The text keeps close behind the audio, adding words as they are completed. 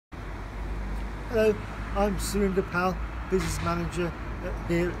Hello, I'm Surinder Pal, Business Manager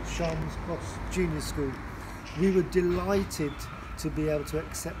here at Sharman's Cross Junior School. We were delighted to be able to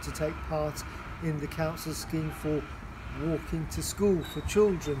accept to take part in the council scheme for walking to school for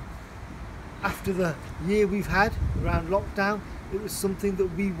children. After the year we've had around lockdown, it was something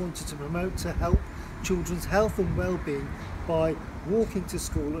that we wanted to promote to help children's health and well-being by walking to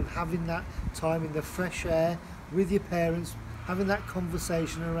school and having that time in the fresh air with your parents, having that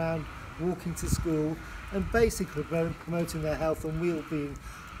conversation around walking to school and basically promoting their health and well-being.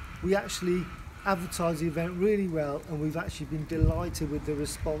 We actually advertised the event really well, and we've actually been delighted with the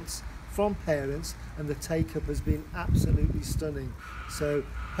response from parents, and the take-up has been absolutely stunning. So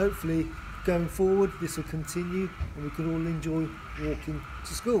hopefully going forward this will continue and we can all enjoy walking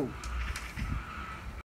to school.